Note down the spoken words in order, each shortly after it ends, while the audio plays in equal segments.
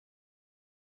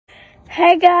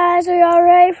Hey guys, are y'all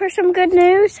ready for some good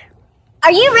news?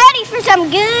 Are you ready for some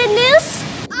good news?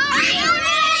 Are you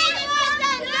ready for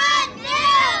some good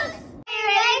news? Are you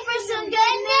ready for some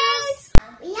good news?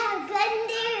 We have good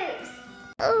news.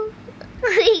 Oh,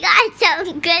 we got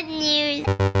some good news.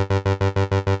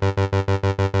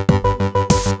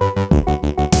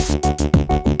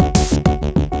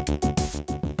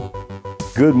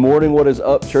 Good morning. What is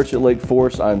up, Church at Lake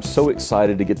Forest? I'm so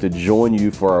excited to get to join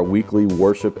you for our weekly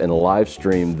worship and live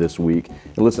stream this week.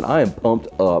 And listen, I am pumped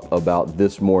up about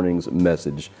this morning's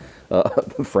message,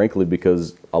 frankly,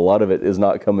 because a lot of it is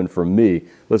not coming from me.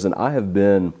 Listen, I have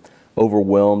been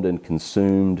overwhelmed and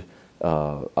consumed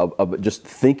just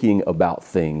thinking about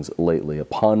things lately,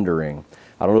 pondering.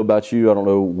 I don't know about you. I don't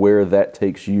know where that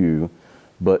takes you,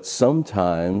 but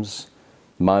sometimes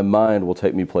my mind will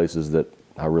take me places that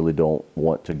I really don't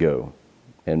want to go.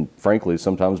 And frankly,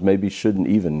 sometimes maybe shouldn't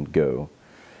even go.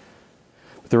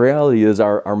 But the reality is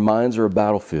our minds are a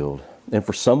battlefield. And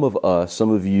for some of us,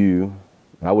 some of you,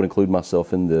 and I would include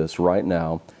myself in this right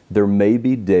now, there may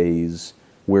be days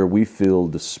where we feel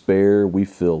despair, we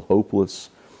feel hopeless,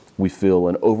 we feel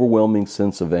an overwhelming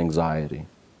sense of anxiety.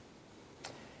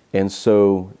 And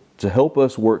so to help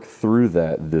us work through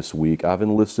that this week, I've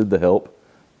enlisted the help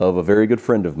of a very good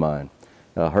friend of mine.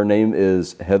 Her name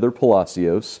is Heather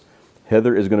Palacios.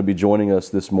 Heather is going to be joining us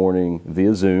this morning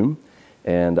via Zoom,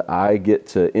 and I get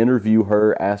to interview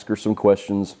her, ask her some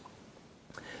questions.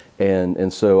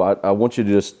 And so I want you to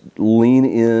just lean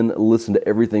in, listen to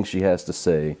everything she has to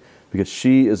say, because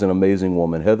she is an amazing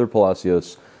woman. Heather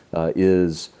Palacios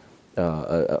is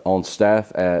on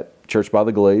staff at Church by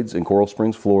the Glades in Coral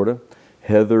Springs, Florida.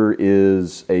 Heather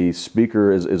is a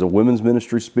speaker, is a women's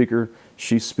ministry speaker.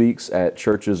 She speaks at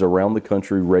churches around the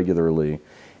country regularly.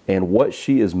 And what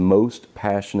she is most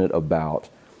passionate about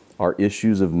are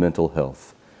issues of mental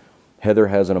health. Heather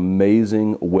has an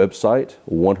amazing website,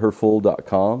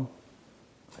 wonderful.com.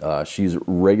 She's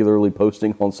regularly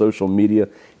posting on social media,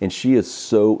 and she is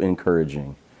so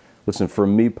encouraging. Listen, for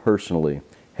me personally,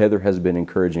 Heather has been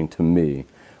encouraging to me.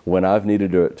 When I've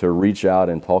needed to reach out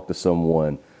and talk to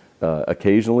someone,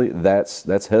 occasionally,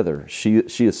 that's Heather. She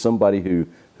is somebody who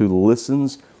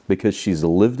listens because she's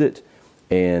lived it,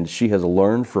 and she has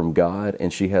learned from God,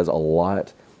 and she has a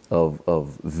lot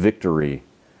of victory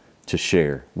to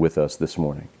share with us this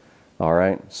morning. All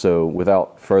right, so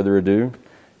without further ado,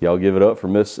 y'all give it up for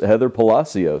Miss Heather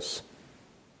Palacios.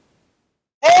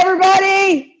 Hey,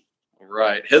 everybody! All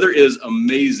right, Heather is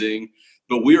amazing,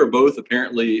 but we are both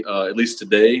apparently, at least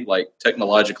today, like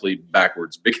technologically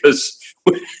backwards, because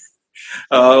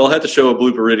I'll have to show a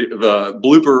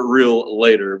blooper reel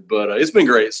later, but it's been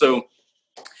great. So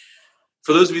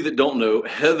for those of you that don't know,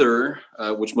 Heather,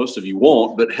 which most of you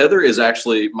won't, but Heather is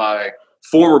actually my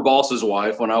former boss's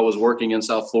wife when I was working in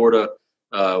South Florida,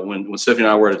 when Stephanie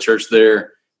and I were at a church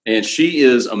there. And she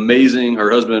is amazing. Her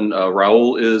husband,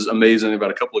 Raul, is amazing. They've got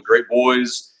a couple of great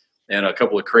boys and a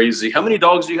couple of crazy. How many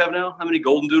dogs do you have now? How many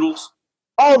golden doodles?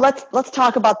 Oh, let's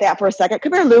talk about that for a second.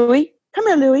 Come here, Louie. Come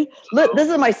here, Louie. Look, this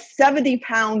is my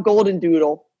 70-pound golden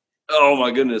doodle. Oh my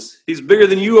goodness, he's bigger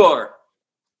than you are.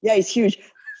 Yeah, he's huge.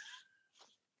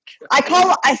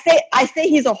 I say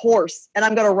he's a horse, and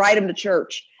I'm going to ride him to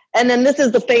church. And then this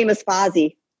is the famous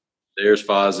Fozzie. There's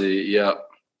Fozzie.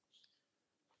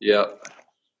 Yep.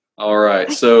 All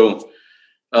right. So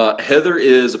Heather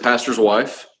is a pastor's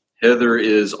wife. Heather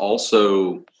is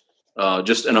also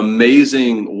just an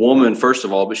amazing woman, first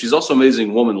of all, but she's also an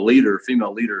amazing woman leader,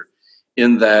 female leader,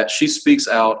 in that she speaks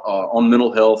out on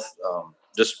mental health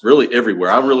just really everywhere.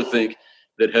 I really think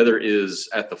that Heather is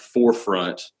at the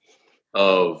forefront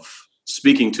of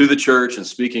speaking to the church and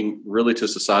speaking really to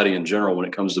society in general when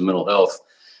it comes to mental health,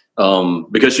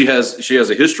 because she has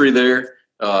a history there.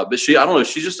 But I don't know,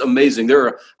 she's just amazing.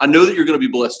 I know that you're going to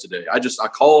be blessed today. I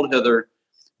called Heather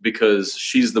because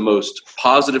she's the most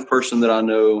positive person that I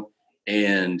know,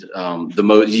 and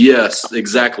yes,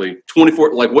 exactly.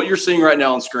 24, like what you're seeing right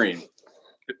now on screen,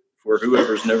 for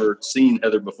whoever's never seen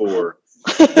Heather before,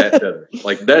 that's Heather.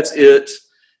 Like, that's it.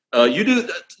 You do,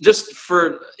 just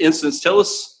for instance,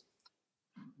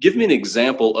 give me an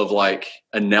example of like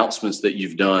announcements that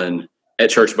you've done at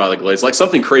Church by the Glades, like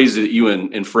something crazy that you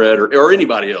and Fred or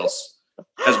anybody else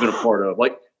has been a part of.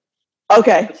 Like,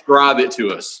 okay, describe it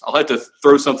to us. I'll have to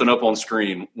throw something up on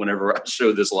screen whenever I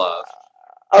show this live.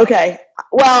 Okay.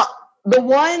 Well, the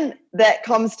one that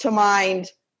comes to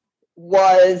mind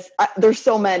was, there's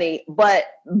so many, but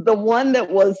the one that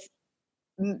was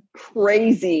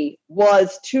crazy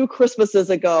was 2 Christmases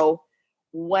ago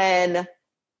when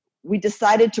we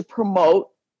decided to promote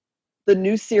the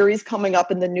new series coming up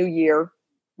in the new year,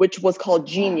 which was called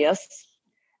Genius.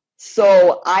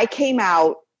 So I came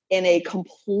out in a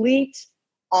complete,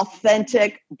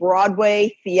 authentic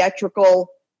Broadway theatrical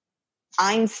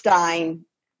Einstein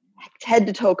head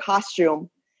to toe costume.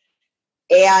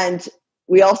 And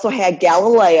we also had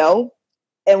Galileo,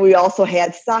 and we also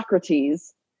had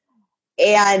Socrates.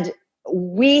 And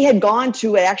we had gone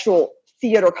to an actual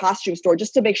theater costume store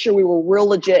just to make sure we were real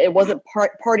legit. It wasn't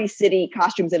Party City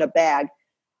costumes in a bag.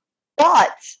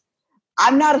 But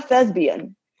I'm not a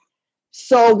thespian.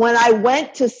 So when I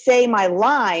went to say my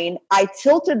line, I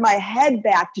tilted my head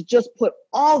back to just put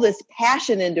all this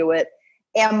passion into it.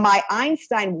 And my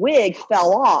Einstein wig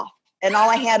fell off. And all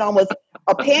I had on was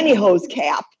a pantyhose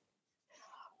cap.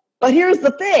 But here's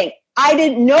the thing. I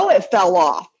didn't know it fell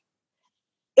off.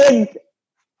 And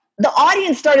the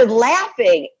audience started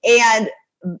laughing. And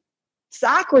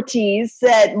Socrates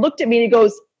looked at me and he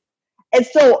goes,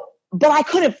 but I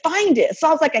couldn't find it. So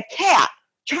I was like a cat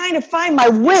trying to find my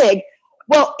wig.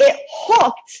 Well, it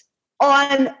hooked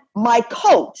on my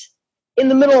coat in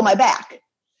the middle of my back.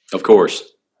 Of course.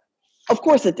 Of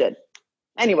course it did.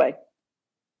 Anyway.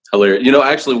 Hilarious.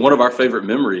 Actually, one of our favorite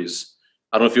memories,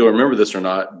 I don't know if you'll remember this or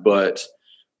not, but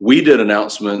we did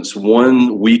announcements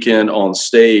one weekend on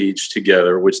stage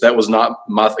together, which that was not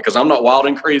because I'm not wild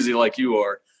and crazy like you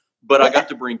are, but I got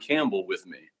to bring Campbell with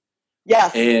me.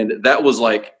 Yes. And that was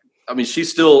she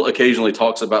still occasionally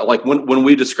talks about, when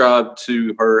we described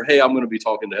to her, hey, I'm going to be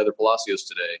talking to Heather Palacios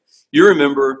today. You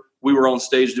remember we were on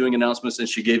stage doing announcements and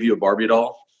she gave you a Barbie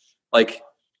doll?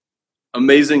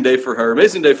 Amazing day for her.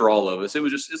 Amazing day for all of us.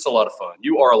 It's a lot of fun.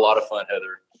 You are a lot of fun,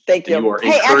 Heather. Thank you. You are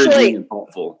encouraging and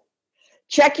thoughtful.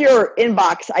 Check your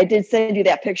inbox. I did send you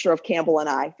that picture of Campbell and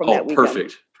I from that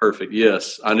weekend. Perfect.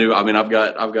 Yes, I knew. I've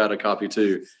got a copy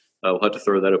too. We'll have to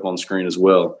throw that up on screen as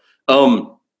well.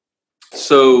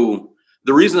 So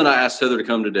the reason that I asked Heather to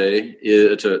come today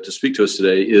to speak to us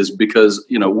today is because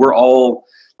we're all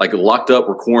locked up,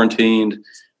 we're quarantined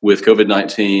with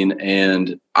COVID-19,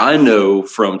 and I know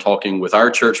from talking with our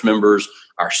church members,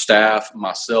 our staff,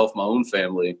 myself, my own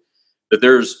family, that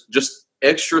there's just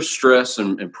extra stress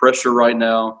and pressure right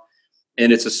now.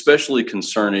 And it's especially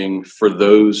concerning for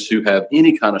those who have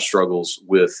any kind of struggles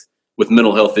with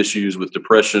mental health issues, with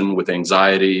depression, with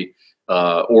anxiety,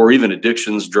 or even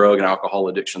addictions, drug and alcohol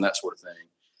addiction, that sort of thing.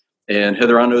 And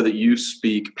Heather, I know that you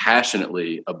speak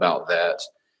passionately about that.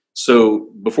 So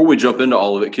before we jump into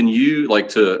all of it, can you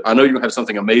I know you have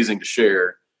something amazing to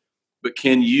share, but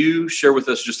can you share with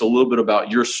us just a little bit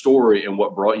about your story and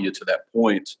what brought you to that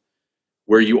point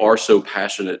where you are so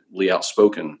passionately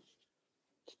outspoken?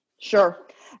 Sure.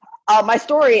 My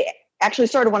story actually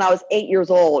started when I was 8 years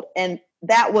old, and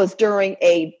that was during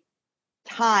a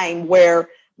time where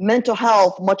mental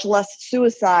health, much less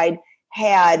suicide,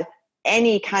 had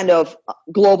any kind of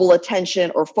global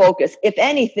attention or focus. If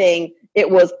anything, it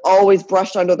was always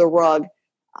brushed under the rug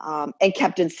and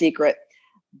kept in secret.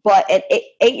 But at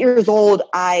 8 years old,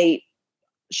 I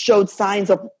showed signs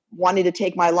of wanting to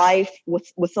take my life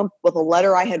with a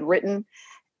letter I had written.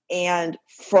 And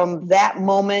from that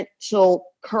moment till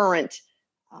current,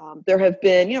 there have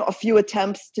been, a few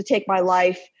attempts to take my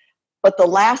life, but the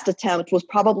last attempt was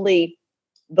probably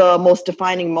the most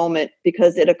defining moment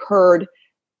because it occurred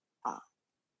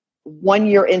 1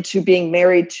 year into being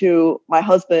married to my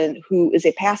husband, who is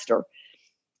a pastor.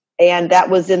 And that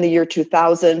was in the year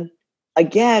 2000,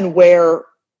 again, where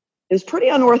it was pretty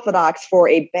unorthodox for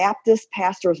a Baptist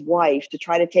pastor's wife to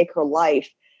try to take her life.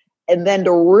 And then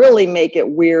to really make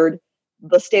it weird,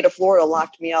 the state of Florida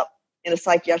locked me up in a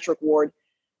psychiatric ward.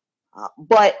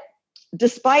 But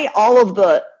despite all of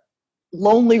the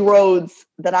lonely roads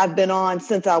that I've been on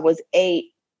since I was 8,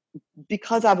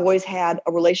 because I've always had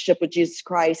a relationship with Jesus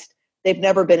Christ, they've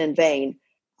never been in vain.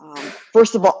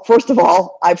 First of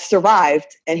all, I've survived,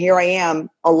 and here I am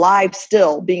alive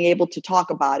still, being able to talk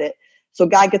about it. So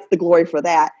God gets the glory for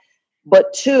that.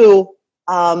 But 2,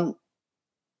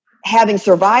 having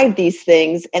survived these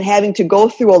things and having to go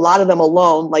through a lot of them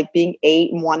alone, like being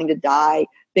 8 and wanting to die,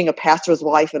 being a pastor's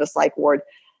wife in a psych ward,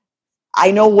 I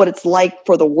know what it's like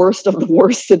for the worst of the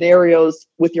worst scenarios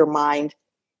with your mind.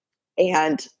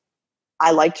 And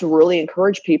I like to really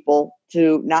encourage people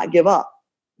to not give up,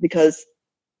 because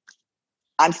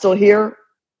I'm still here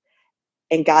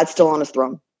and God's still on his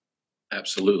throne.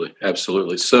 Absolutely.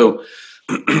 Absolutely. So,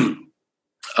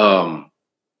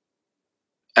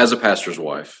 as a pastor's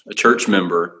wife, a church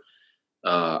member,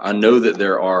 I know that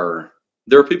there are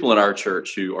people in our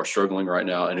church who are struggling right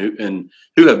now and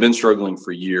who have been struggling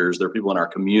for years. There are people in our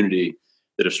community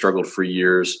that have struggled for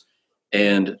years.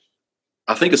 And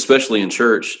I think especially in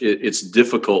church, it's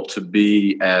difficult to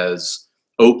be as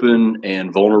open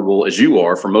and vulnerable as you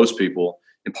are for most people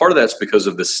And part of that's because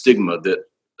of the stigma that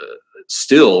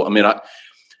still, I mean,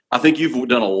 I think you've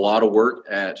done a lot of work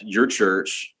at your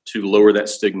church to lower that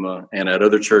stigma, and at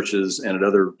other churches and at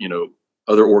other,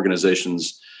 other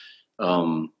organizations.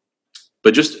 But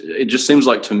it just seems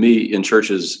like to me in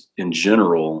churches in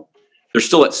general, there's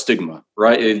still that stigma,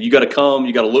 right? You got to come,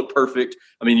 you got to look perfect.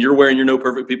 I mean, you're wearing your No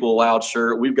Perfect People Allowed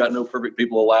shirt. We've got No Perfect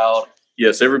People Allowed.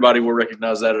 Yes, everybody will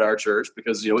recognize that at our church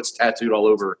because, it's tattooed all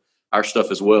over our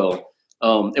stuff as well.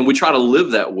 And we try to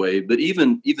live that way, but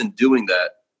even doing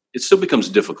that, it still becomes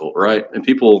difficult, right? And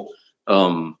people,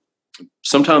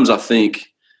 sometimes I think,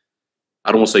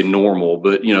 I don't want to say normal,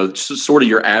 but, sort of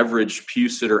your average pew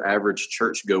sitter, average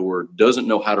churchgoer doesn't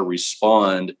know how to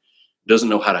respond, doesn't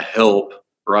know how to help,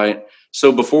 right?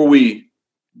 So before we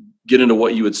get into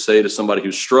what you would say to somebody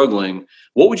who's struggling,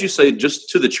 what would you say just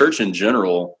to the church in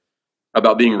general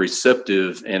about being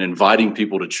receptive and inviting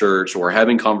people to church or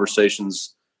having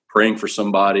conversations, praying for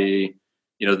somebody,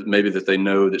 maybe that they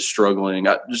know that's struggling?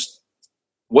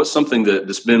 What's something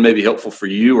that's been maybe helpful for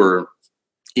you, or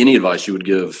any advice you would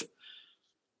give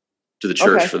to the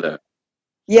church for that?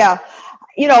 Yeah.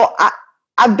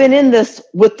 I've been in this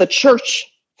with the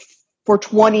church for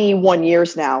 21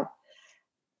 years now.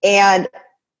 And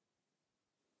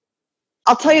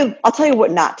I'll tell you what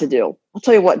not to do.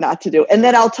 And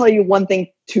then I'll tell you one thing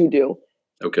to do.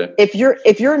 Okay.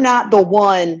 If you're not the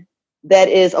one that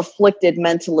is afflicted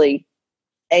mentally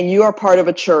and you are part of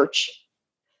a church,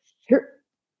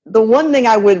 the one thing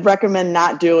I would recommend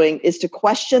not doing is to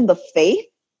question the faith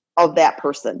of that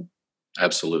person.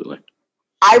 Absolutely.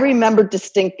 I remember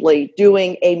distinctly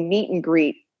doing a meet and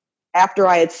greet after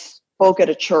I had spoke at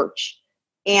a church,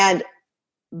 and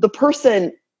the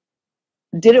person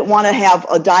didn't want to have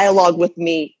a dialogue with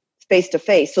me face to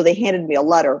face, so they handed me a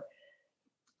letter.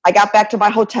 I got back to my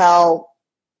hotel,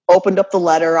 opened up the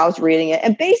letter, I was reading it,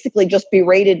 and basically just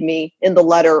berated me in the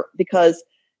letter because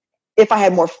if I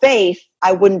had more faith,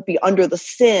 I wouldn't be under the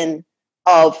sin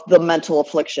of the mental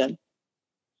affliction.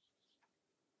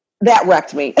 That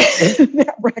wrecked me.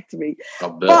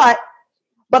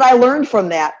 But I learned from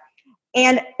that.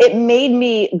 And it made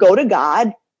me go to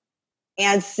God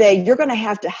and say, you're going to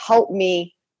have to help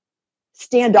me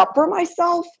stand up for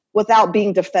myself without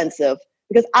being defensive,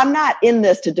 because I'm not in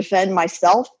this to defend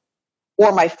myself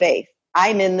or my faith.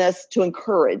 I'm in this to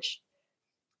encourage.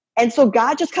 And so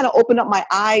God just kind of opened up my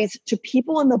eyes to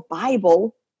people in the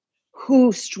Bible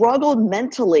who struggled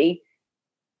mentally,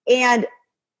 and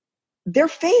their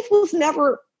faith was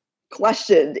never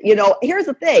questioned. Here's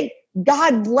the thing.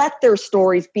 God let their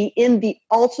stories be in the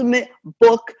ultimate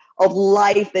book of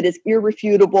life that is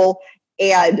irrefutable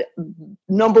and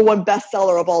 #1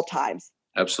 bestseller of all times.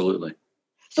 Absolutely.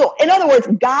 So in other words,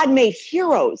 God made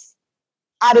heroes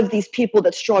out of these people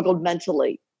that struggled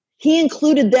mentally. He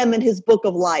included them in his book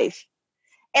of life.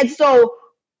 And so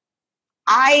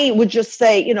I would just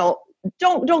say,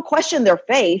 don't question their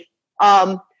faith.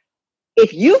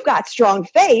 If you've got strong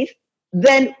faith,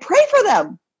 then pray for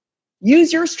them.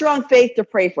 Use your strong faith to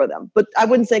pray for them. But I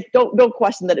wouldn't say, don't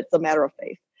question that it's a matter of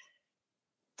faith.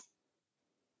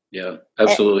 Yeah,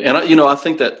 absolutely. And I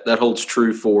think that holds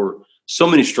true for so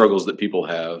many struggles that people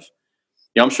have.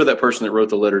 I'm sure that person that wrote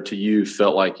the letter to you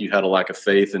felt like you had a lack of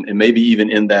faith, and maybe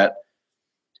even in that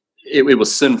it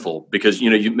was sinful because,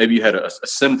 maybe you had a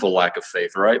sinful lack of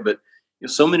faith, right? But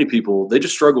so many people, they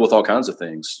just struggle with all kinds of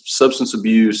things. Substance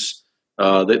abuse,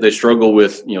 they struggle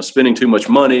with, spending too much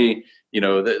money,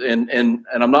 and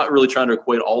I'm not really trying to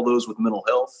equate all those with mental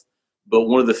health. But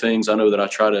one of the things I know that I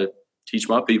try to teach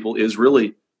my people is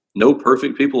really no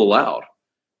perfect people allowed,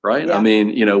 right? Yeah. I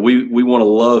mean, we want to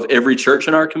love every church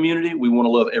in our community. We want to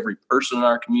love every person in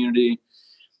our community.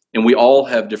 And we all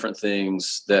have different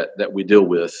things that we deal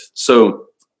with. So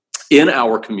in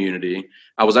our community,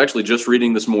 I was actually just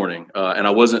reading this morning, and I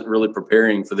wasn't really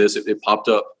preparing for this. It popped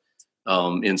up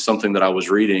in something that I was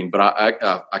reading, but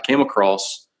I came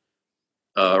across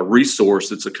a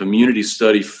resource. It's a community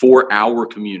study for our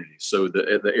community, so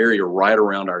the area right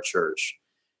around our church.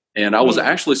 And I was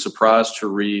actually surprised to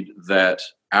read that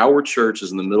our church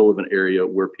is in the middle of an area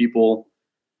where people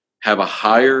have a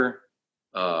higher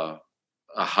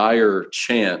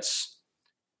chance,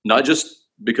 not just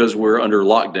because we're under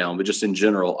lockdown, but just in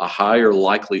general, a higher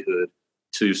likelihood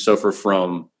to suffer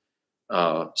from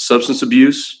substance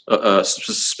abuse,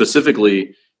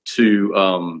 specifically to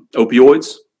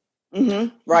opioids.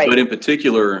 Mm-hmm. Right. But in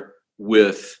particular,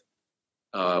 with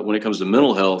when it comes to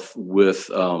mental health,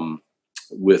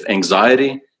 with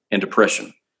anxiety and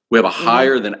depression, we have a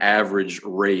higher than average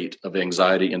rate of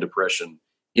anxiety and depression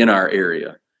in our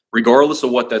area, regardless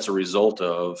of what that's a result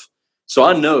of. So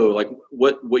I know like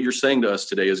what you're saying to us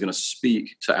today is going to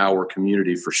speak to our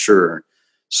community for sure.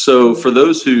 So for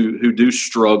those who do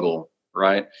struggle,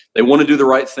 right? They want to do the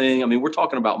right thing. I mean, we're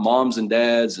talking about moms and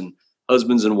dads and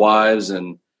husbands and wives,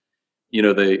 and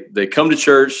they come to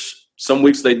church. Some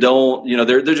weeks they don't.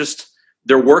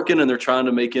 They're working and they're trying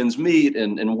to make ends meet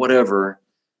and whatever,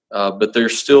 but they're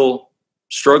still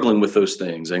struggling with those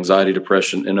things, anxiety,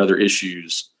 depression, and other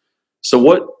issues. So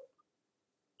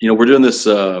we're doing this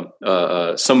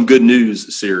some good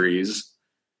news series.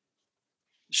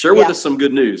 Share with us some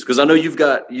good news, because I know you've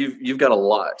got a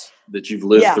lot that you've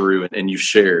lived through and you've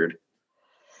shared.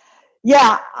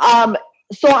 Yeah.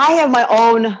 So I have my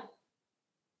own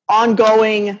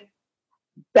ongoing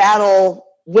battle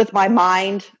with my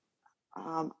mind.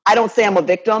 I don't say I'm a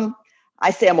victim. I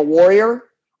say I'm a warrior.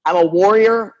 I'm a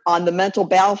warrior on the mental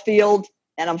battlefield,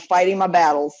 and I'm fighting my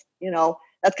battles.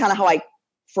 That's kind of how I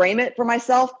frame it for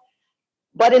myself.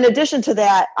 But in addition to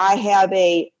that, I have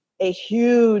a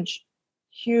huge,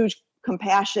 huge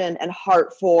compassion and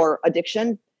heart for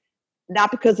addiction, not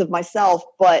because of myself,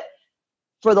 but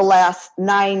for the last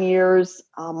 9 years,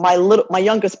 my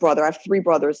youngest brother, I have 3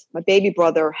 brothers. My baby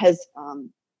brother has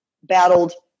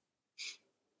battled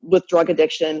with drug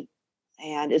addiction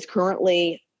and is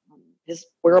currently, his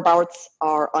whereabouts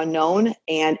are unknown,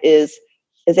 and is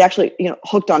actually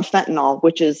hooked on fentanyl,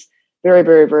 which is very,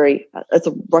 very, very, it's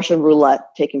a Russian roulette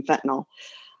taking fentanyl.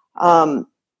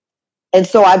 And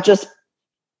so I've just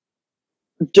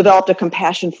developed a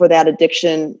compassion for that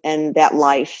addiction and that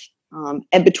life.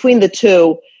 And between the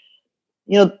two,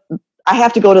 I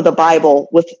have to go to the Bible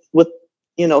with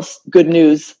good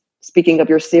news, speaking of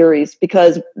your series,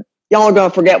 because y'all are going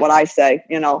to forget what I say.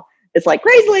 It's like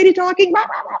crazy lady talking, blah,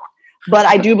 blah, blah. But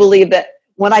I do believe that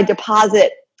when I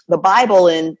deposit the Bible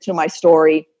into my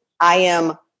story, I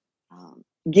am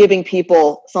giving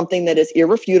people something that is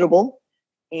irrefutable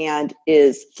and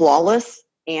is flawless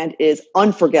and is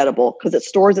unforgettable, because it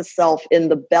stores itself in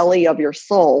the belly of your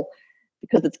soul,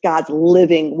 because it's God's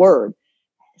living word.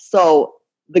 So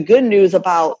the good news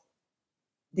about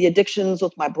the addictions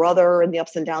with my brother and the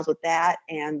ups and downs with that,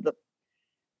 and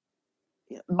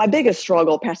my biggest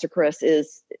struggle, Pastor Chris,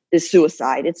 is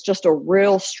suicide. It's just a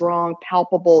real strong,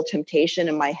 palpable temptation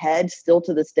in my head still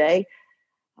to this day.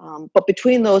 But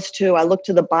between those two, I look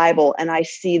to the Bible and I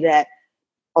see that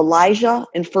Elijah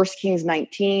in 1 Kings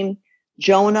 19,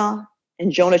 Jonah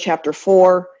in Jonah chapter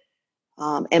 4,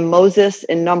 and Moses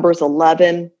in Numbers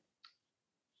 11,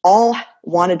 all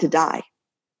wanted to die.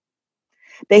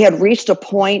 They had reached a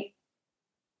point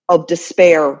of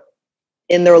despair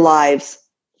in their lives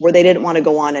where they didn't want to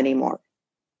go on anymore.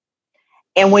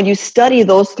 And when you study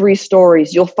those 3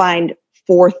 stories, you'll find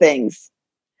 4 things.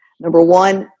 Number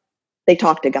 1, they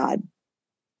talked to God.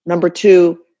 Number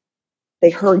 2, they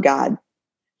heard God.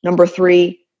 Number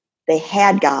 3, they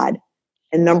had God.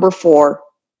 And number 4,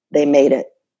 they made it.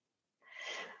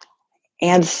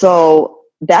 And so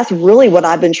that's really what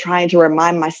I've been trying to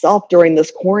remind myself during this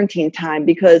quarantine time,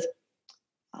 because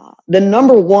the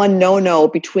number 1 no-no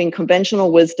between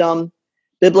conventional wisdom,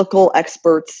 biblical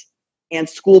experts, and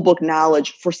school book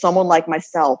knowledge for someone like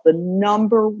myself, the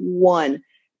number 1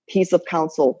 piece of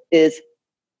counsel is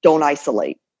don't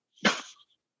isolate.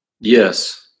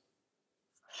 Yes.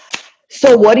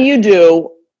 So what do you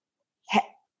do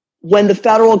when the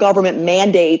federal government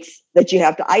mandates that you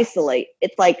have to isolate?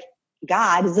 It's like,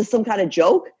 God, is this some kind of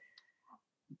joke?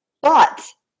 But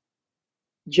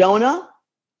Jonah,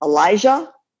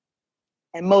 Elijah,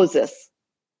 and Moses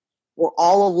were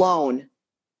all alone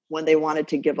when they wanted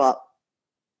to give up,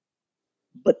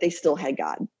 but they still had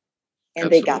God, and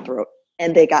Absolutely. they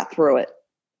got through it.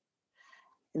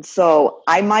 And so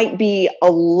I might be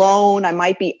alone, I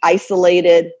might be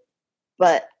isolated,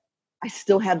 but I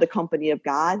still have the company of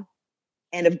God.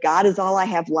 And if God is all I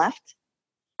have left,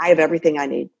 I have everything I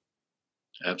need.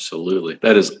 Absolutely.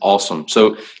 That is awesome.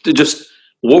 So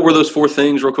what were those 4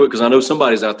 things real quick? Because I know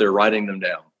somebody's out there writing them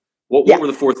down. What were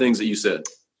the 4 things that you said?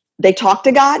 They talked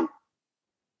to God.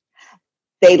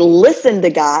 They listened to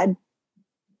God.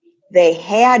 They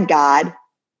had God,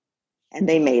 and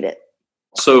they made it.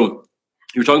 So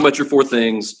you're talking about your 4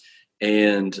 things,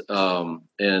 and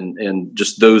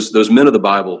just those men of the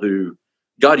Bible who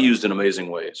God used in amazing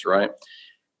ways, right?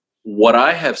 What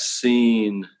I have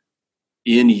seen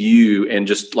in you and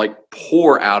just like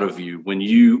pour out of you when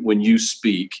you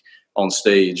speak on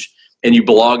stage, and you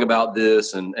blog about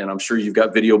this, and I'm sure you've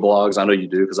got video blogs. I know you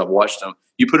do, because I've watched them.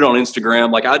 You put it on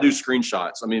Instagram. Like I do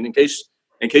screenshots. I mean, in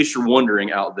case you're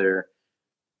wondering out there,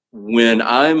 when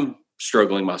I'm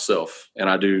struggling myself, and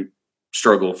I do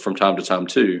struggle from time to time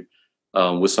too,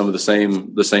 with some of the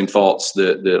same thoughts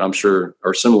that I'm sure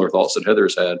are similar thoughts that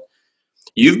Heather's had.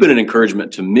 You've been an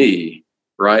encouragement to me,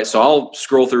 right? So I'll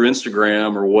scroll through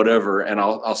Instagram or whatever, and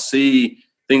I'll see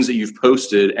things that you've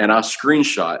posted, and I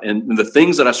screenshot. And the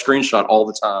things that I screenshot all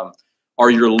the time are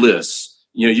your lists.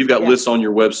 You've got lists on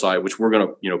your website, which we're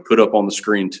going to, put up on the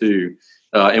screen too.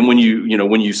 And when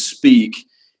you speak,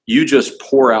 you just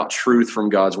pour out truth from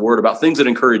God's word about things that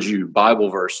encourage you, Bible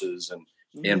verses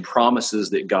and promises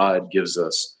that God gives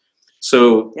us.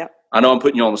 So I know I'm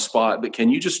putting you on the spot, but can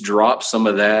you just drop some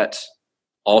of that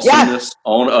awesomeness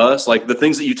on us? Like the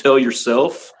things that you tell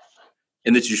yourself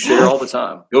and that you share all the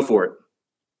time. Go for it.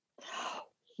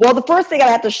 Well, the first thing I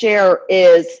have to share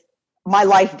is my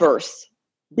life verse,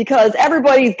 because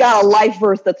everybody's got a life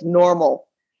verse that's normal.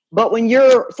 But when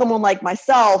you're someone like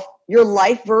myself, your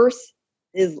life verse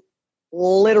is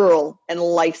literal and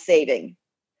life-saving.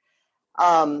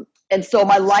 And so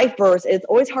my life verse, it's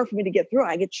always hard for me to get through.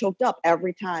 I get choked up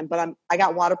every time, but I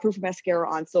got waterproof mascara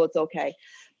on, so it's okay.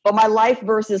 But my life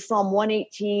verse is Psalm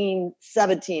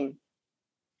 118:17.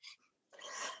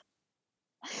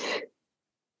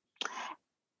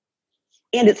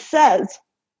 And it says,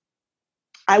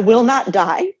 I will not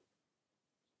die,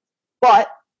 but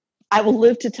I will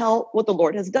live to tell what the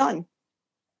Lord has done.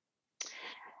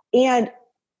 And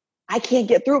I can't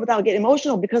get through it without getting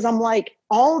emotional, because I'm like,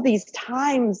 all these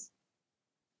times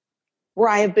where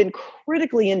I have been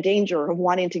critically in danger of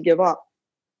wanting to give up,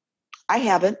 I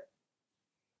haven't.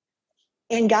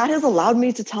 And God has allowed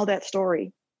me to tell that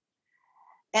story.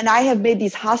 And I have made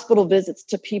these hospital visits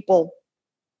to people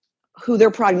who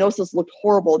their prognosis looked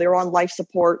horrible. They were on life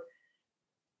support.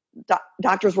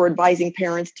 Doctors were advising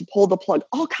parents to pull the plug,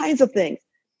 all kinds of things.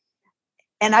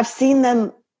 And I've seen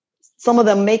them, some of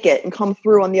them make it and come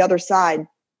through on the other side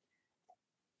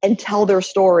and tell their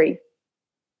story.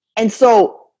 And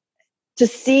so to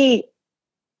see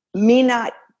me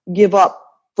not give up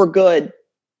for good,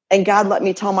 and God let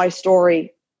me tell my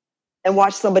story, and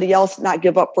watch somebody else not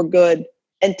give up for good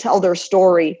and tell their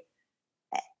story,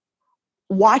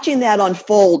 watching that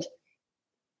unfold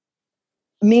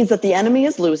means that the enemy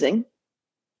is losing,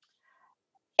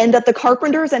 and that the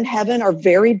carpenters in heaven are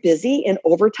very busy in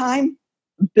overtime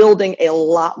building a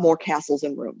lot more castles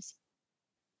and rooms.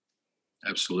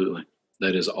 Absolutely.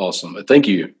 That is awesome. Thank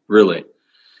you, really,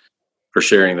 for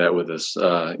sharing that with us.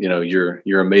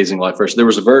 Your amazing life verse. There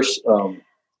was a verse,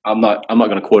 I'm not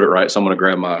going to quote it right, so I'm going to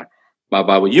grab my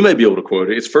Bible. You may be able to quote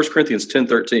it. It's 1 Corinthians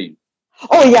 10:13.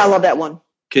 Oh yeah, I love that one.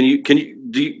 Can you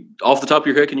off the top of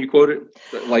your head, can you quote it?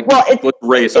 Let's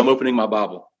race. I'm opening my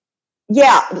Bible.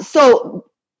 Yeah. So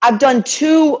I've done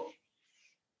 2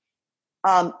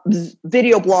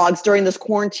 video blogs during this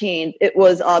quarantine. It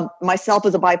was myself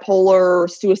as a bipolar,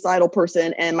 suicidal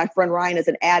person, and my friend Ryan as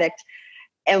an addict.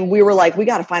 And we were like, we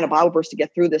got to find a Bible verse to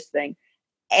get through this thing.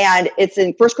 And it's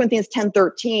in 1 Corinthians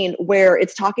 10:13, where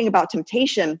it's talking about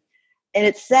temptation. And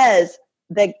it says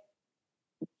that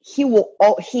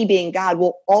he being God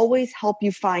will always help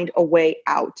you find a way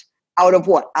out. Out of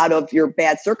what? Out of your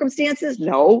bad circumstances?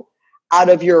 No. Out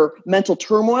of your mental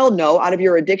turmoil? No. Out of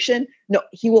your addiction? No.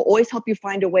 He will always help you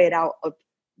find a way out of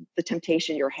the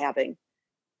temptation you're having.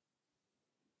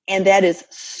 And that is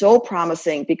so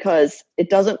promising, because it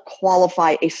doesn't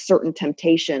qualify a certain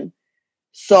temptation.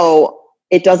 So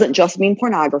it doesn't just mean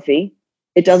pornography.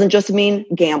 It doesn't just mean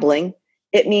gambling.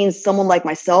 It means someone like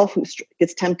myself who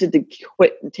gets tempted to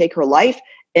quit and take her life.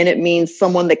 And it means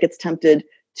someone that gets tempted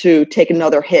to take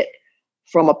another hit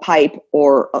from a pipe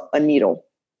or a needle.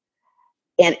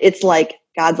 And it's like,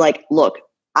 God's like, look,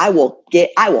 I will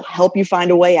help you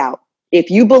find a way out. If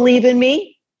you believe in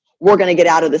me, we're going to get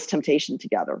out of this temptation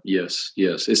together. Yes.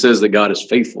 It says that God is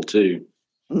faithful too.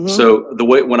 Mm-hmm. So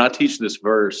when I teach this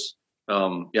verse,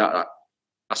 I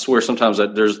swear sometimes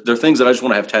there are things that I just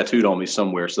want to have tattooed on me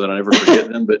somewhere so that I never forget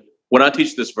them. But when I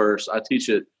teach this verse, I teach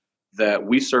it that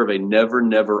we serve a never,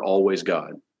 never, always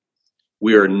God.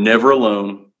 We are never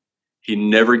alone. He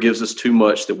never gives us too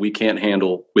much that we can't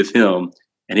handle with him.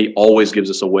 And he always gives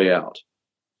us a way out.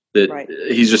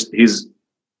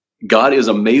 God is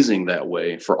amazing that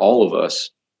way for all of us.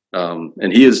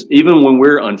 And he is, even when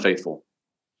we're unfaithful,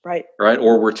 right?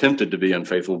 Or we're tempted to be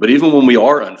unfaithful, but even when we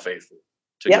are unfaithful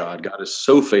to God is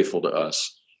so faithful to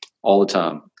us all the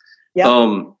time.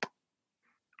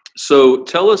 So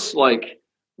tell us, like,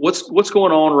 what's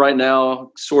going on right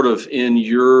now, sort of in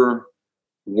your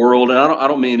world. And I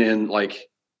don't mean in like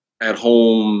at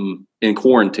home in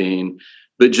quarantine,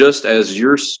 but just as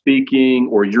you're speaking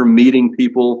or you're meeting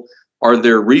people, are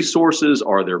there resources?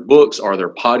 Are there books? Are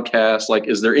there podcasts? Like,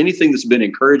 is there anything that's been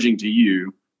encouraging to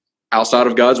you outside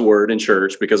of God's word and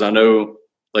church? Because I know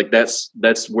like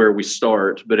that's where we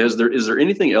start. But is there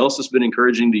anything else that's been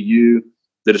encouraging to you,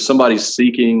 that if somebody's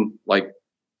seeking, like,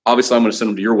 obviously I'm going to send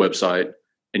them to your website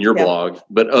and your blog,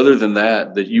 but other than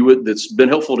that, that's been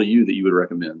helpful to you that you would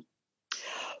recommend?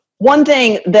 One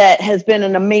thing that has been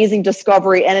an amazing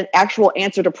discovery and an actual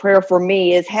answer to prayer for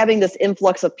me is having this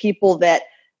influx of people that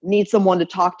need someone to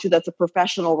talk to that's a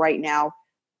professional right now,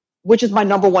 which is my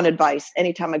number one advice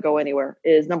anytime I go anywhere,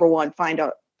 is number one, find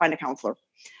a counselor.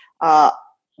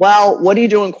 Well, what do you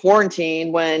do in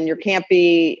quarantine when you can't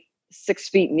be 6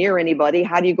 feet near anybody?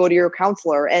 How do you go to your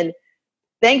counselor? And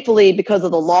thankfully, because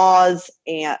of the laws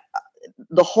and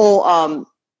the whole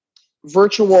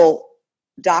virtual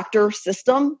doctor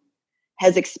system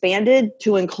has expanded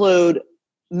to include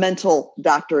mental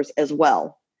doctors as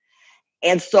well.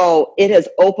 And so it has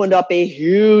opened up a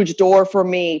huge door for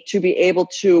me to be able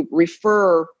to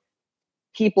refer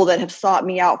people that have sought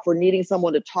me out for needing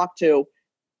someone to talk to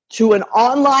an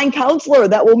online counselor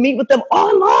that will meet with them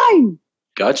online.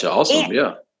 Gotcha. Awesome.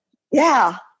 And,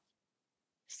 yeah.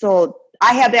 So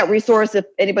I have that resource. If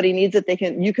anybody needs it,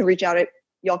 you can reach out.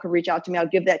 Y'all can reach out to me. I'll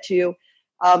give that to you.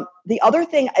 The other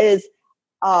thing is,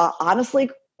 honestly,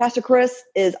 Pastor Chris,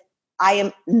 is I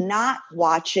am not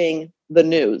watching the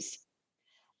news.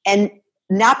 And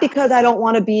not because I don't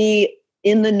want to be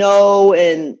in the know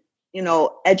and,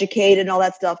 educated and all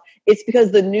that stuff. It's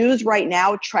because the news right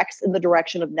now treks in the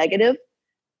direction of negative.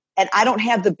 And I don't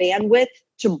have the bandwidth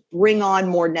to bring on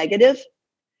more negative.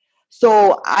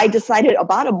 So I decided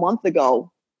about a month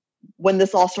ago, when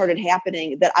this all started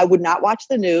happening, that I would not watch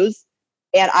the news,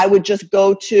 and I would just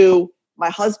go to my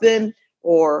husband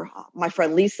or my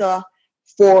friend Lisa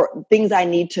for things I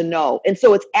need to know. And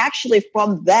so it's actually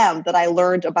from them that I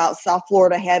learned about South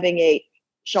Florida having a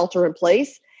shelter in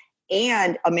place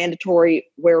and a mandatory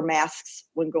wear masks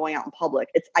when going out in public.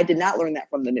 I did not learn that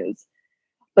from the news,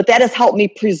 but that has helped me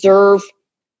preserve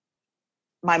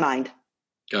my mind.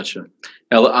 Gotcha.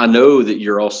 Now, I know that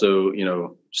you're also,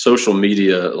 social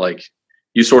media, like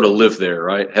you sort of live there,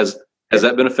 right? Has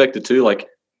that been affected too? Like,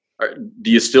 do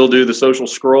you still do the social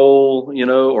scroll,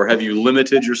 or have you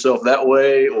limited yourself that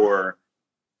way? Or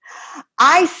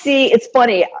it's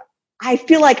funny. I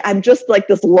feel like I'm just like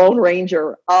this lone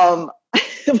ranger.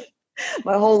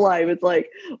 My whole life, it's like,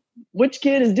 which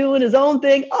kid is doing his own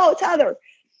thing? Oh, it's Heather.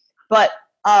 But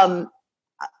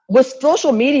with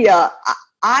social media,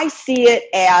 I see it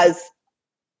as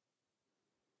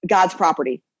God's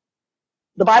property.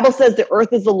 The Bible says the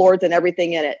earth is the Lord's and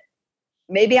everything in it.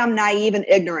 Maybe I'm naive and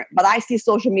ignorant, but I see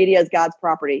social media as God's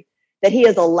property that He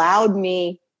has allowed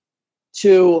me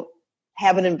to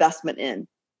have an investment in.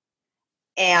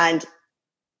 And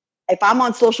if I'm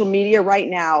on social media right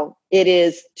now, it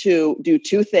is to do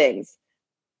two things.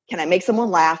 Can I make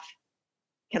someone laugh?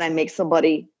 Can I make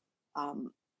somebody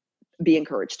be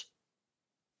encouraged?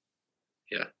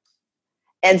 Yeah.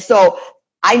 And so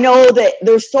I know that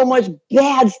there's so much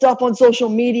bad stuff on social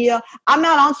media. I'm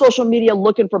not on social media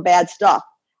looking for bad stuff.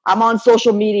 I'm on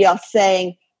social media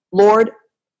saying, Lord,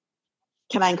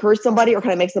 can I encourage somebody or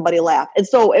can I make somebody laugh? And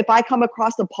so if I come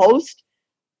across a post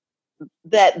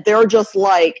that they're just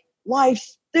like, life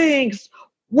stinks,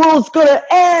 world's gonna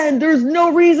end, there's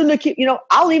no reason to keep,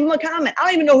 I'll leave them a comment. I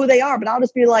don't even know who they are, but I'll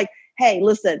just be like, hey,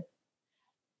 listen,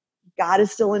 God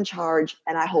is still in charge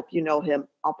and I hope you know Him.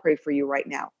 I'll pray for you right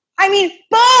now. I mean,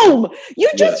 boom! You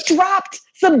just dropped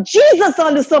some Jesus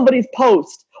onto somebody's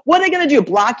post. What are they going to do?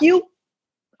 Block you?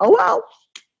 Oh, well.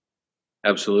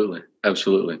 Absolutely.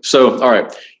 Absolutely. So, all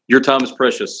right. Your time is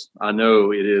precious. I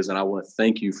know it is. And I want to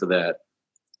thank you for that.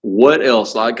 What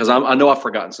else? Because I know I've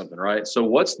forgotten something, right? So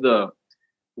what's the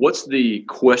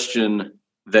question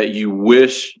that you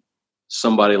wish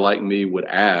somebody like me would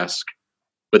ask,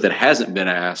 but that hasn't been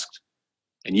asked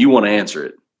and you want to answer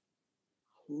it?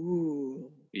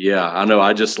 Ooh. Yeah, I know.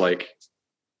 I just like.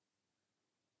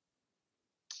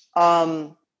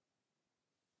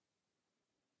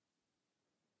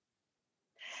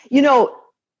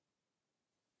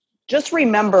 Just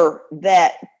remember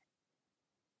that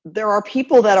there are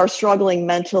people that are struggling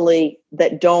mentally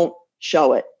that don't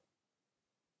show it.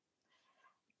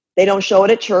 They don't show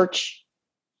it at church.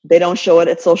 They don't show it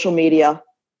at social media.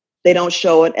 They don't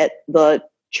show it at the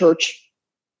church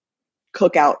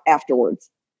cookout afterwards.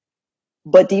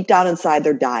 But deep down inside,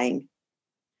 they're dying.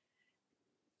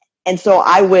 And so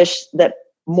I wish that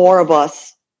more of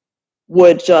us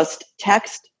would just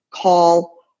text,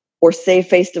 call, or say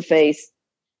face-to-face,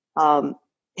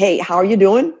 hey, how are you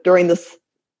doing during this?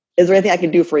 Is there anything I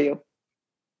can do for you?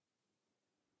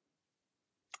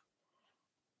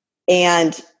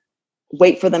 And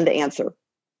wait for them to answer.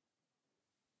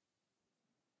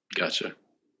 Gotcha.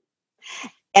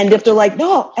 And if they're like,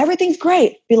 no, everything's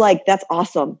great, be like, that's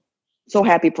awesome. So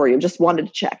happy for you. Just wanted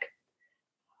to check.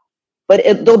 But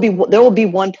there will be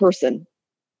one person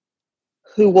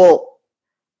who will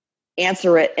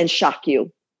answer it and shock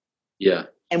you. Yeah.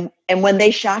 And when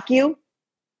they shock you,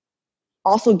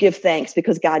 also give thanks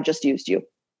because God just used you.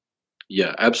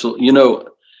 Yeah, absolutely.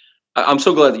 I'm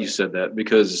so glad that you said that,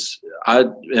 because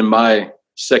in my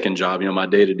second job, my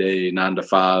day-to-day 9 to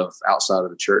 5 outside of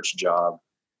the church job,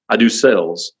 I do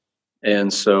sales.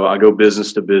 And so I go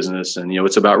business to business, and,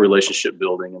 it's about relationship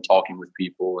building and talking with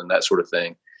people and that sort of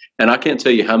thing. And I can't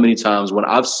tell you how many times when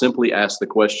I've simply asked the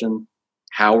question,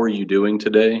 how are you doing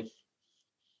today?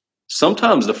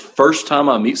 Sometimes the first time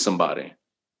I meet somebody,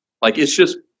 like it's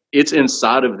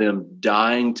inside of them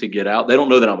dying to get out. They don't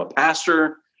know that I'm a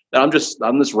pastor, that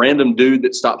I'm this random dude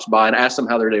that stops by and asks them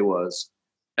how their day was.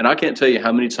 And I can't tell you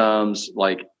how many times,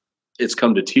 like, it's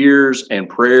come to tears and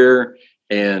prayer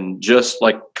and just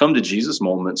like come to Jesus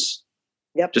moments.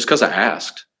 Yep. Just because I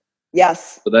asked.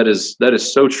 Yes. But that is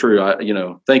so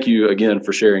true. Thank you again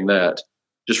for sharing that.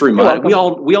 Just remind we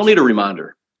all need a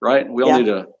reminder, right? We all need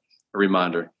a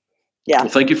reminder. Yeah. Well,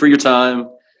 thank you for your time.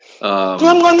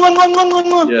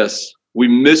 Yes, we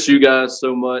miss you guys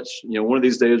so much. One of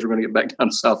these days we're going to get back down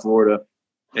to South Florida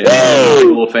and take a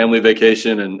little family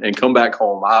vacation and come back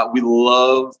home. We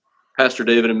love Pastor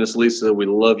David and Miss Lisa. We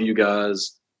love you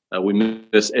guys. We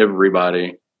miss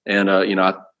everybody. And,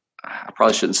 I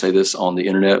probably shouldn't say this on the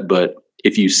internet, but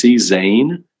if you see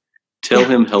Zane, tell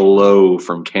him hello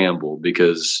from Campbell,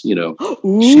 because,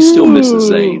 she still misses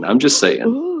Zane. I'm just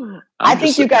saying. I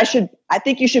think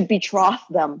you should betroth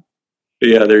them.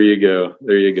 Yeah, there you go.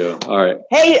 All right.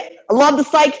 Hey, I love the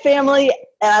Psych family,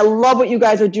 and I love what you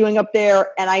guys are doing up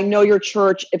there. And I know your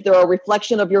church, if they're a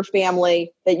reflection of your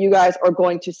family, that you guys are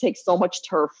going to take so much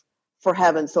turf for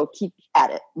heaven. So keep at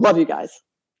it. Love you guys.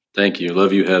 Thank you.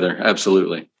 Love you, Heather.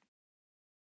 Absolutely.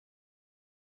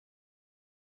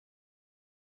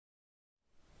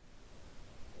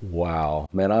 Wow,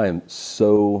 man, I am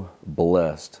so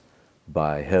blessed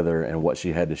by Heather and what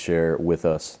she had to share with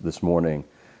us this morning.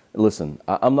 Listen,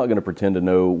 I'm not going to pretend to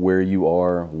know where you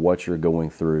are, what you're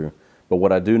going through, but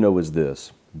what I do know is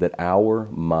this, that our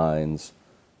minds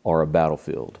are a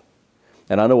battlefield.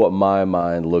 And I know what my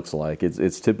mind looks like.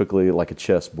 It's typically like a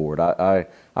chessboard. I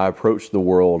approach the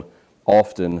world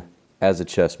often as a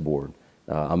chessboard.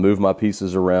 I move my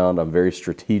pieces around. I'm very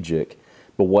strategic.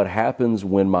 But what happens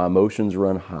when my emotions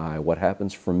run high, what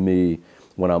happens for me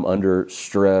when I'm under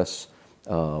stress,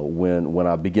 when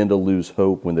I begin to lose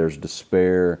hope, when there's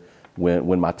despair,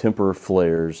 when my temper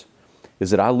flares,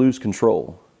 is that I lose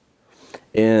control.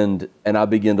 And I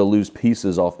begin to lose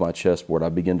pieces off my chessboard. I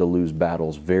begin to lose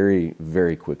battles very,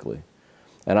 very quickly.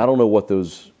 And I don't know what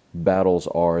those battles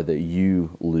are that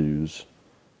you lose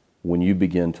when you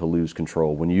begin to lose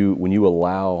control, when you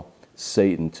allow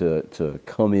Satan to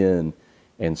come in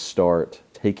and start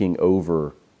taking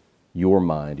over your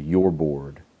mind, your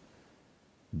board.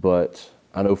 But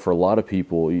I know for a lot of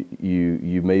people,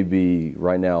 you may be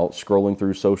right now scrolling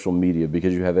through social media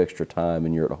because you have extra time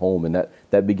and you're at home, and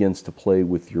that begins to play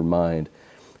with your mind.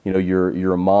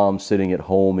 You're a mom sitting at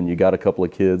home and you got a couple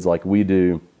of kids like we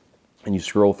do, and you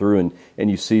scroll through and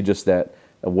you see just that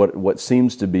what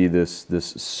seems to be this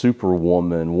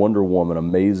superwoman, Wonder Woman,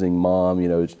 amazing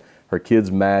mom. Her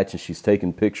kids match, and she's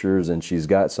taking pictures, and she's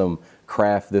got some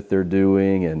craft that they're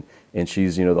doing, and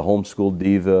she's, the homeschool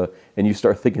diva, and you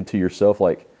start thinking to yourself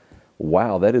like,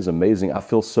 wow, that is amazing. I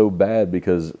feel so bad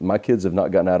because my kids have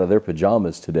not gotten out of their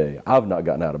pajamas today. I've not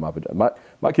gotten out of my pajamas.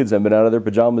 My kids haven't been out of their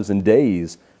pajamas in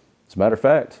days. As a matter of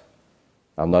fact,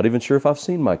 I'm not even sure if I've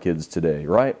seen my kids today,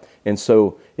 right? And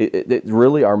so it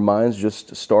really, our minds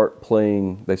just start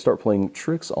playing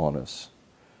tricks on us.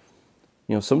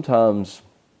 Sometimes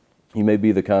you may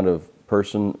be the kind of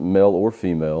person, male or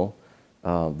female,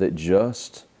 that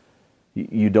just,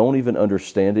 you don't even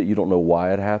understand it. You don't know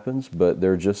why it happens, but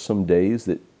there are just some days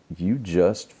that you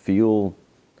just feel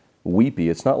weepy.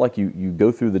 It's not like you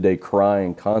go through the day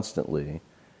crying constantly,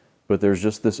 but there's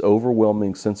just this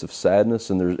overwhelming sense of sadness,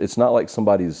 and it's not like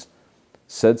somebody's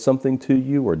said something to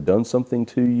you or done something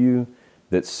to you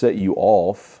that set you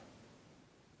off.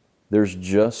 There's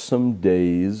just some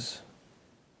days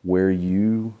where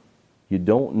you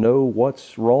don't know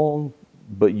what's wrong,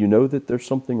 but you know that there's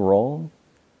something wrong.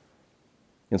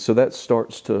 And so that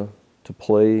starts to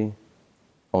play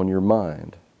on your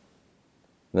mind.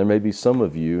 There may be some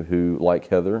of you who, like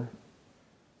Heather,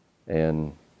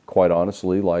 and quite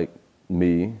honestly, like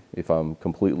me, if I'm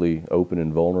completely open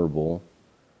and vulnerable,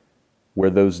 where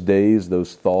those days,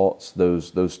 those thoughts,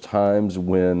 those times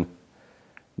when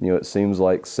It seems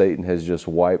like Satan has just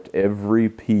wiped every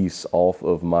piece off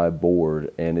of my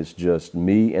board, and it's just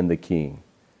me and the king.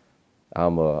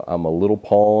 I'm a little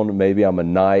pawn, maybe I'm a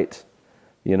knight,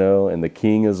 and the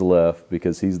king is left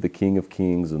because he's the King of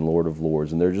Kings and Lord of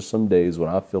Lords. And there are just some days when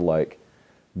I feel like,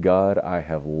 God, I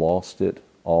have lost it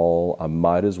all. I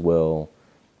might as well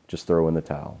just throw in the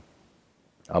towel.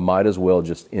 I might as well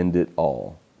just end it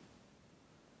all.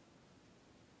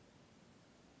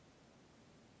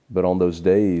 But on those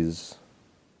days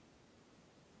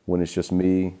when it's just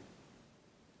me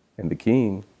and the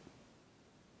king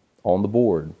on the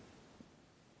board,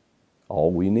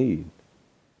 all we need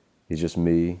is just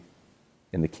me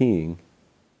and the king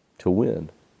to win.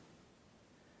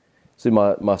 See,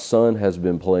 my son has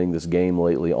been playing this game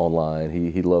lately online.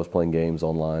 He loves playing games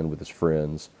online with his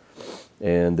friends.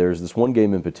 And there's this one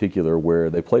game in particular where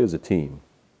they play as a team,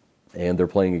 and they're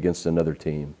playing against another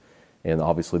team. And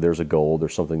obviously there's a goal,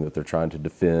 there's something that they're trying to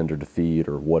defend or defeat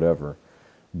or whatever.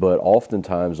 But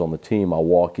oftentimes on the team, I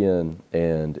walk in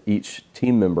and each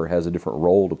team member has a different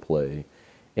role to play.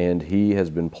 And he has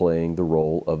been playing the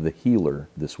role of the healer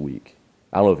this week.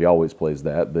 I don't know if he always plays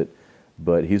that,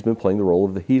 but he's been playing the role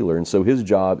of the healer. And so his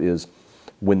job is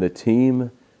when the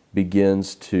team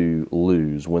begins to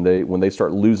lose, when they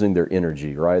start losing their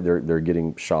energy, right? They're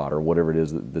getting shot or whatever it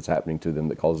is that's happening to them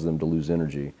that causes them to lose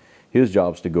energy. His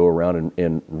job is to go around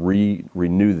and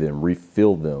renew them,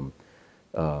 refill them,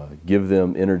 give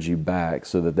them energy back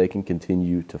so that they can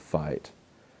continue to fight.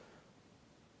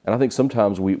 And I think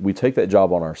sometimes we take that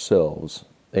job on ourselves.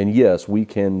 And yes, we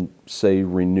can say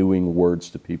renewing words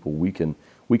to people. We can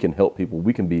help people.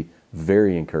 We can be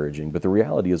very encouraging. But the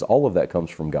reality is all of that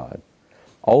comes from God.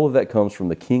 All of that comes from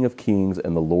the King of Kings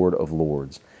and the Lord of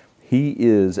Lords. He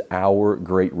is our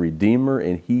great Redeemer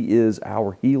and He is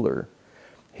our healer.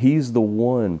 He's the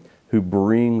one who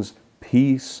brings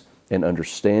peace and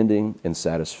understanding and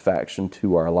satisfaction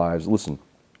to our lives. Listen,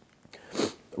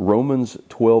 Romans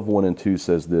 12:1 and 2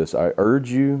 says this, I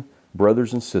urge you,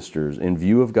 brothers and sisters, in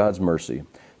view of God's mercy,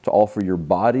 to offer your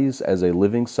bodies as a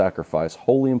living sacrifice,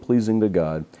 holy and pleasing to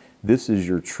God. This is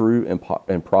your true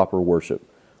and proper worship.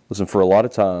 Listen, for a lot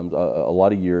of times, a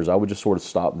lot of years, I would just sort of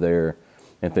stop there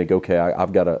and think, okay,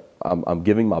 I'm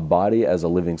giving my body as a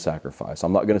living sacrifice.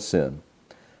 I'm not going to sin.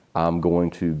 I'm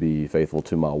going to be faithful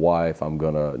to my wife. I'm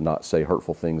going to not say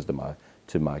hurtful things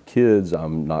to my kids.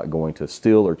 I'm not going to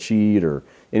steal or cheat or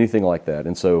anything like that.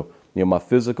 And so, my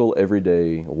physical,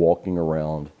 everyday walking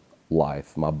around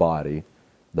life, my body,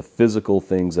 the physical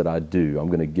things that I do, I'm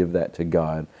going to give that to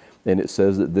God. And it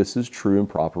says that this is true and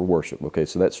proper worship. Okay,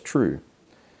 so that's true.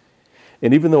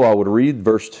 And even though I would read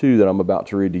verse 2 that I'm about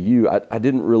to read to you, I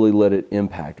didn't really let it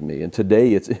impact me. And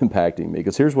today it's impacting me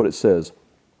because here's what it says.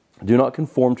 Do not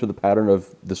conform to the pattern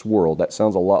of this world. That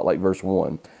sounds a lot like verse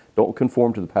 1. Don't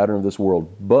conform to the pattern of this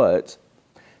world, but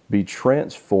be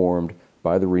transformed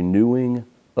by the renewing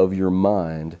of your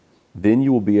mind. Then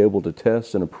you will be able to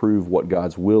test and approve what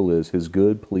God's will is, His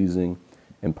good, pleasing,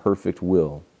 and perfect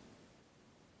will.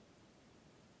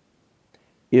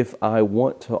 If I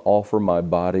want to offer my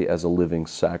body as a living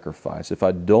sacrifice, if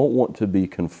I don't want to be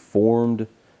conformed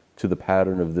to the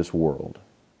pattern of this world,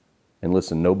 and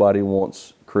listen, nobody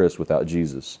wants Chris without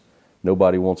Jesus.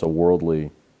 Nobody wants a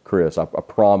worldly Chris. I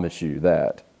promise you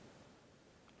that.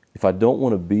 If I don't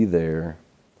want to be there,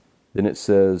 then it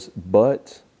says,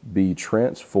 but be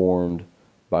transformed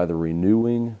by the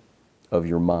renewing of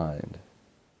your mind.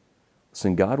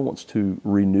 Listen, God wants to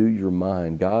renew your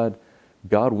mind. God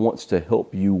wants to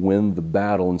help you win the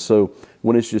battle. And so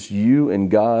when it's just you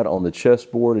and God on the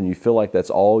chessboard and you feel like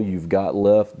that's all you've got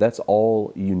left, that's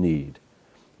all you need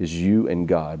is you and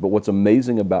God. But what's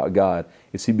amazing about God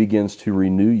is He begins to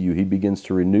renew you. He begins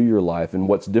to renew your life. And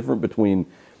what's different between,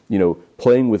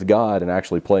 playing with God and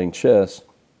actually playing chess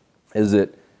is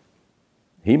that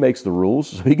He makes the rules,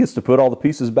 so He gets to put all the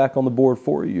pieces back on the board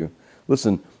for you.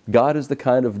 Listen, God is the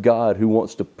kind of God who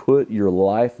wants to put your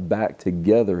life back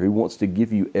together, who wants to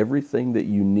give you everything that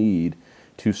you need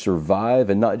to survive,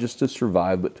 and not just to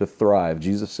survive, but to thrive.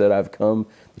 Jesus said, I've come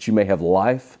that you may have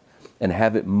life and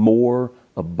have it more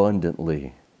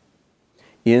abundantly.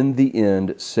 In the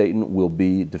end, Satan will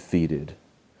be defeated.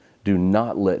 Do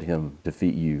not let him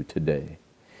defeat you today.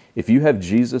 If you have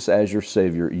Jesus as your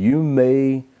Savior, you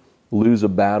may lose a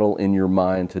battle in your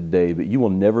mind today, but you will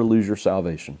never lose your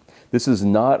salvation. This is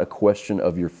not a question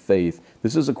of your faith.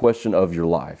 This is a question of your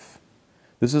life.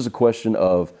 This is a question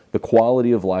of the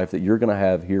quality of life that you're going to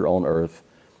have here on earth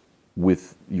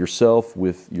with yourself,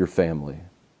 with your family.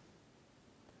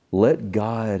 Let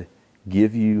God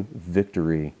give you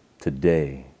victory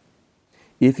today.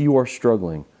 If you are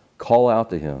struggling, call out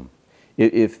to Him.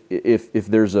 If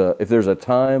there's a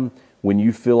time when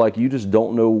you feel like you just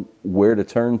don't know where to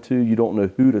turn to, you don't know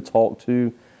who to talk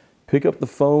to, pick up the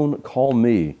phone, call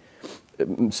me.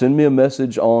 Send me a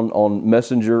message on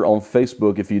Messenger, on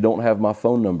Facebook if you don't have my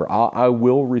phone number. I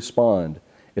will respond.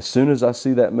 As soon as I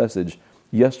see that message.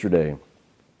 Yesterday,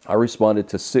 I responded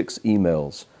to 6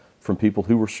 emails from people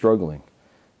who were struggling.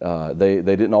 They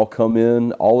didn't all come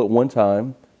in all at one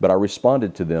time, but I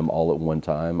responded to them all at one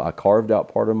time. I carved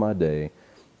out part of my day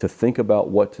to think about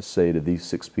what to say to these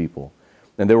 6 people.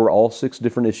 And they were all 6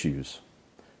 different issues,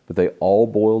 but they all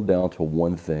boiled down to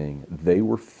one thing. They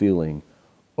were feeling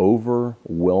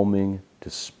overwhelming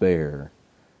despair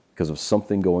because of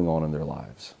something going on in their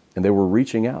lives. And they were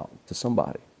reaching out to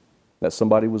somebody. That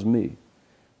somebody was me.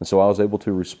 And so I was able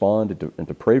to respond and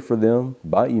to pray for them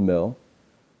by email.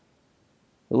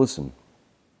 But listen,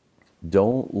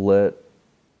 don't let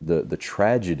the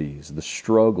tragedies, the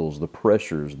struggles, the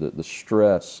pressures, the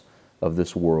stress of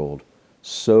this world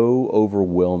so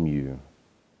overwhelm you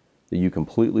that you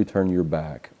completely turn your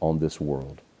back on this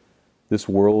world. This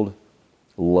world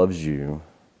loves you.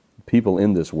 People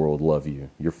in this world love you.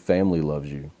 Your family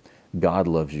loves you. God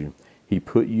loves you. He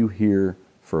put you here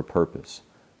for a purpose.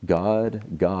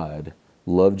 God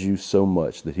loved you so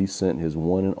much that He sent His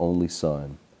one and only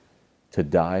Son to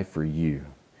die for you.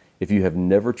 If you have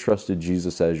never trusted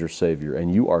Jesus as your Savior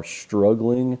and you are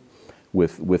struggling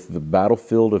with the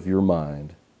battlefield of your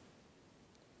mind,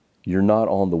 you're not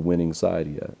on the winning side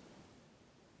yet.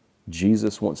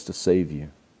 Jesus wants to save you.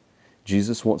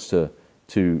 Jesus wants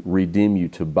to redeem you,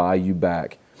 to buy you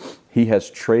back. He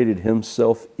has traded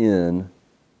Himself in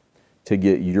to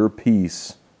get your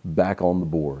peace back on the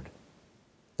board.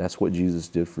 That's what Jesus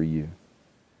did for you.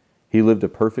 He lived a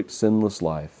perfect, sinless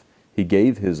life. He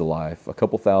gave His life a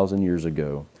couple thousand years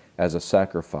ago as a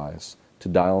sacrifice to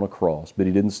die on a cross, but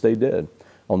He didn't stay dead.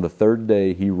 On the 3rd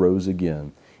day, He rose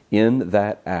again. In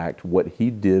that act, what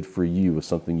He did for you was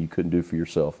something you couldn't do for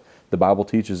yourself. The Bible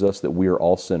teaches us that we are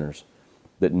all sinners,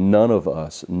 that none of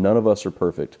us are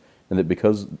perfect, and that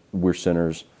because we're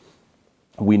sinners,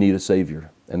 we need a Savior,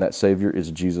 and that Savior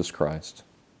is Jesus Christ.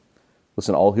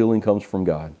 Listen, all healing comes from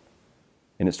God,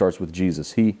 and it starts with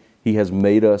Jesus. He has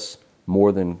made us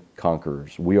more than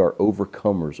conquerors. We are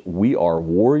overcomers. We are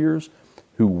warriors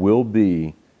who will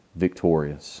be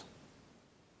victorious.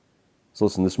 So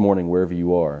listen, this morning, wherever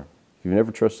you are, if you've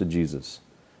never trusted Jesus,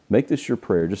 make this your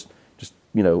prayer. Just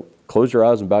close your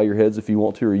eyes and bow your heads if you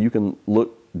want to, or you can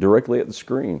look directly at the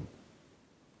screen.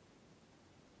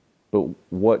 But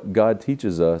what God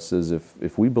teaches us is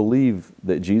if we believe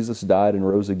that Jesus died and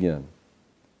rose again,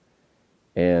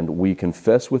 and we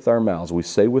confess with our mouths, we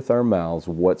say with our mouths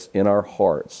what's in our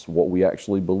hearts, what we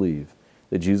actually believe,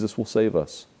 that Jesus will save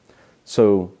us.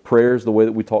 So prayer is the way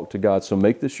that we talk to God. So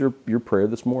make this your prayer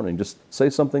this morning. Just say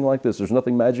something like this. There's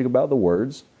nothing magic about the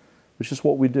words. It's just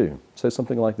what we do. Say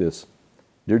something like this.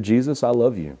 Dear Jesus, I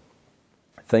love you.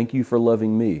 Thank you for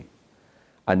loving me.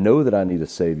 I know that I need a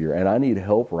Savior and I need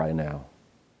help right now.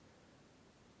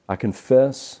 I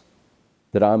confess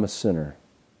that I'm a sinner.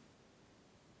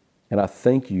 And I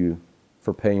thank you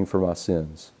for paying for my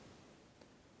sins.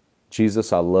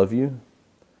 Jesus, I love you.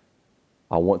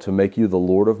 I want to make you the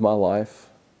Lord of my life.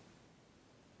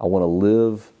 I want to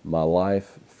live my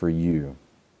life for you.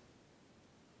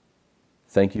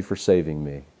 Thank you for saving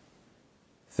me.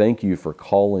 Thank you for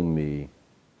calling me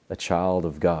a child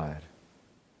of God.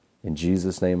 In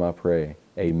Jesus' name I pray,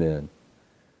 amen.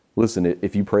 Listen,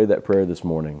 if you prayed that prayer this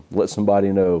morning, let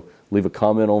somebody know. Leave a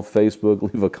comment on Facebook,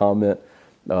 leave a comment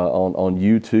on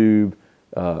YouTube.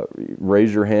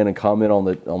 Raise your hand and comment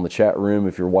on the chat room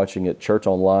if you're watching at church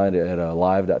online at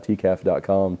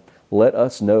live.tcaf.com. Let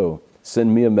us know.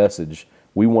 Send me a message.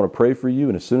 We want to pray for you,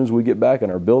 and as soon as we get back in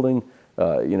our building,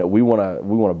 we want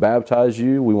to baptize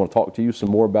you. We want to talk to you some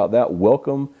more about that.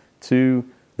 Welcome to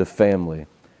the family.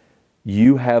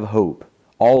 You have hope.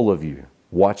 All of you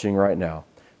watching right now,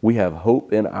 we have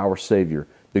hope in our Savior.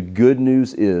 The good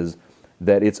news is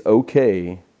that it's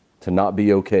okay to not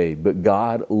be okay, but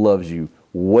God loves you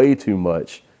way too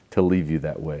much to leave you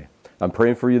that way. I'm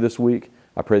praying for you this week.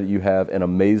 I pray that you have an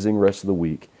amazing rest of the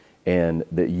week and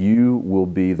that you will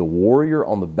be the warrior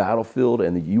on the battlefield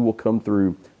and that you will come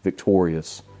through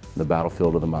victorious in the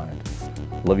battlefield of the mind.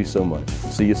 Love you so much.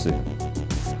 See you soon.